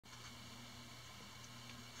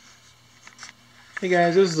Hey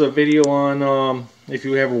guys, this is a video on if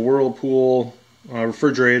you have a whirlpool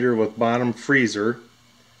refrigerator with bottom freezer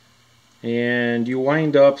and you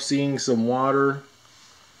wind up seeing some water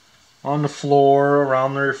on the floor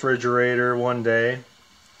around the refrigerator one day,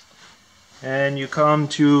 and you come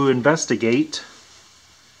to investigate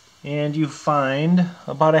and you find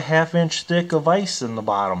about a ½ inch thick of ice in the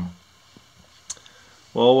bottom.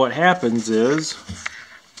 Well, what happens is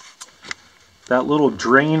that little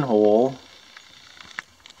drain hole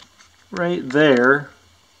right there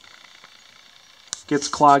gets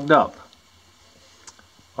clogged up.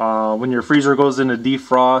 When your freezer goes into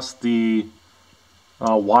defrost, the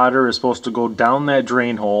water is supposed to go down that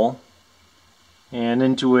drain hole and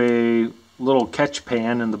into a little catch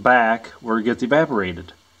pan in the back where it gets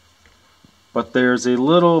evaporated. But there's a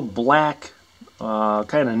little black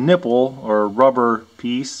kind of nipple or rubber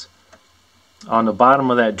piece on the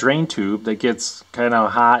bottom of that drain tube that gets kind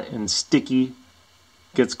of hot and sticky,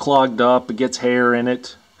 gets clogged up, it gets hair in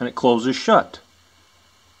it, and it closes shut.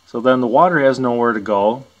 So then the water has nowhere to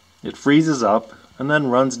go, it freezes up, and then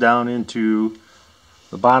runs down into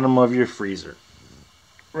the bottom of your freezer,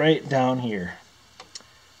 right down here.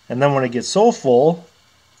 And then when it gets so full,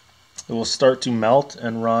 it will start to melt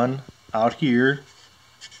and run out here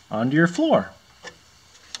onto your floor.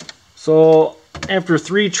 So after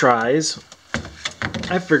 3 tries,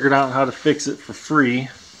 I figured out how to fix it for free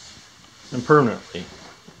and permanently.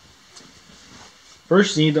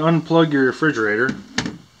 First, you need to unplug your refrigerator,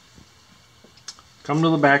 come to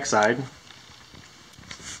the back side,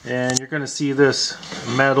 and you're going to see this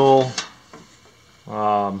metal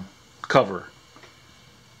cover.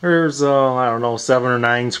 There's I don't know, 7 or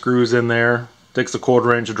 9 screws in there. Takes a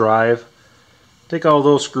 1/4 inch drive. Take all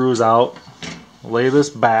those screws out, lay this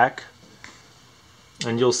back,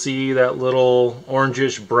 and you'll see that little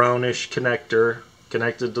orangish brownish connector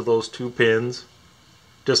connected to those 2 pins.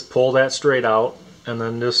 Just pull that straight out, and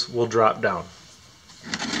then this will drop down.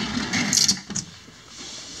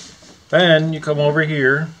 Then you come over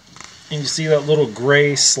here and you see that little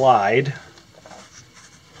gray slide.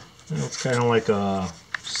 It's kind of like a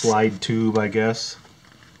slide tube, I guess.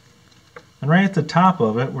 And right at the top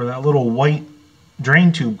of it, where that little white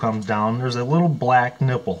drain tube comes down, there's a little black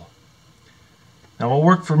nipple. Now what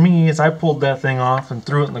worked for me is I pulled that thing off and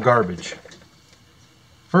threw it in the garbage.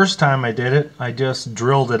 First time I did it, I just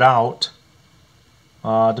drilled it out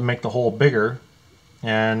to make the hole bigger,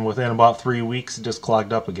 and within about 3 weeks it just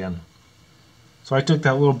clogged up again. So I took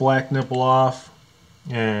that little black nipple off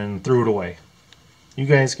and threw it away. You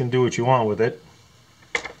guys can do what you want with it.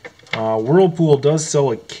 Whirlpool does sell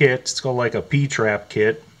a kit. It's called like a P-trap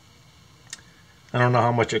kit. I don't know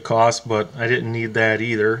how much it costs, but I didn't need that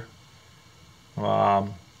either.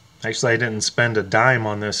 Actually, I didn't spend a dime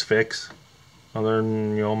on this fix, other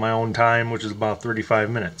than my own time, which is about 35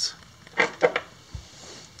 minutes.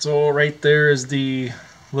 So right there is the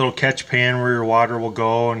little catch pan where your water will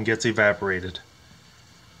go and gets evaporated.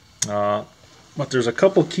 But there's a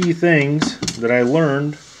couple key things that I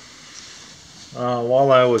learned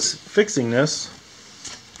while I was fixing this,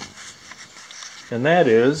 and that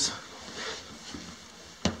is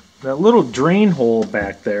that little drain hole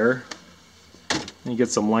back there. Let me get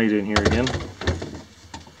some light in here again.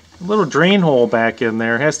 The little drain hole back in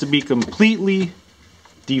there has to be completely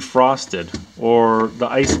defrosted or the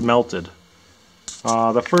ice melted.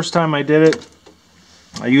 The first time I did it,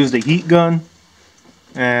 I used a heat gun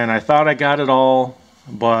and I thought I got it all,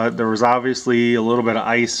 but there was obviously a little bit of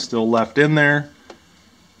ice still left in there,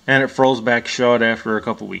 and it froze back shut after a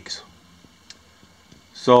couple weeks.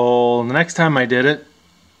 So the next time I did it,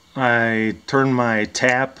 I turned my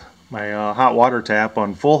tap, my hot water tap,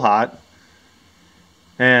 on full hot,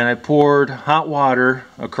 and I poured hot water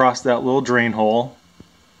across that little drain hole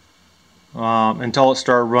until it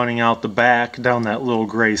started running out the back down that little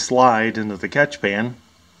gray slide into the catch pan.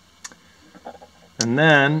 And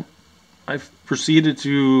then I proceeded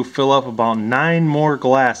to fill up about 9 more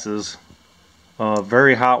glasses of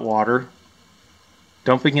very hot water,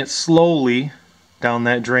 dumping it slowly down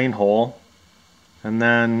that drain hole, and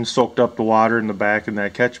then soaked up the water in the back in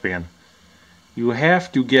that catch pan. You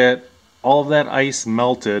have to get all of that ice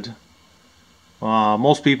melted.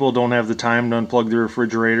 Most people don't have the time to unplug the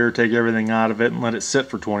refrigerator, take everything out of it, and let it sit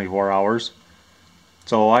for 24 hours.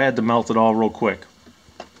 So I had to melt it all real quick.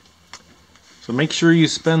 So make sure you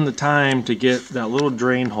spend the time to get that little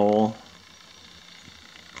drain hole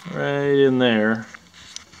right in there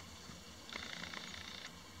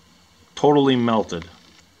totally melted.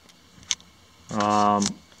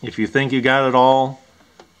 If you think you got it all,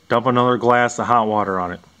 dump another glass of hot water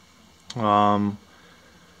on it.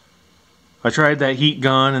 I tried that heat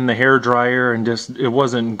gun and the hair dryer, and just it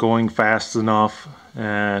wasn't going fast enough,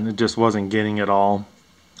 and it just wasn't getting it all.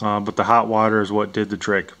 But the hot water is what did the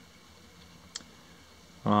trick.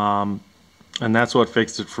 And that's what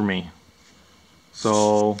fixed it for me.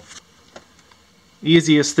 So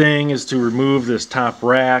easiest thing is to remove this top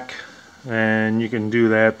rack, and you can do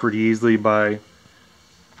that pretty easily by,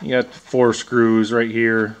 you got 4 screws right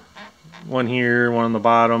here, one here, one on the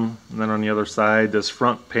bottom, and then on the other side this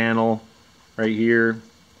front panel right here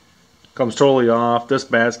comes totally off. This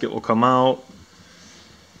basket will come out.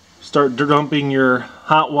 Start dumping your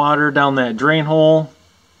hot water down that drain hole.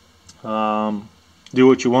 Do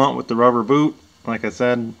what you want with the rubber boot. Like I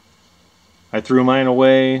said, I threw mine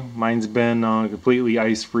away. Mine's been completely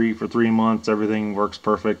ice free for 3 months. Everything works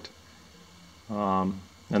perfect. And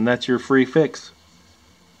that's your free fix.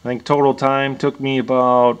 I think total time took me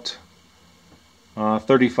about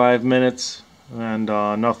 35 minutes, and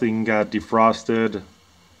nothing got defrosted.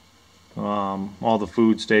 All the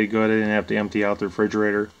food stayed good. I didn't have to empty out the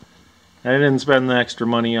refrigerator. I didn't spend the extra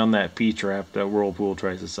money on that P-trap that Whirlpool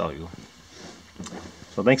tries to sell you.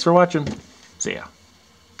 So thanks for watching. See ya.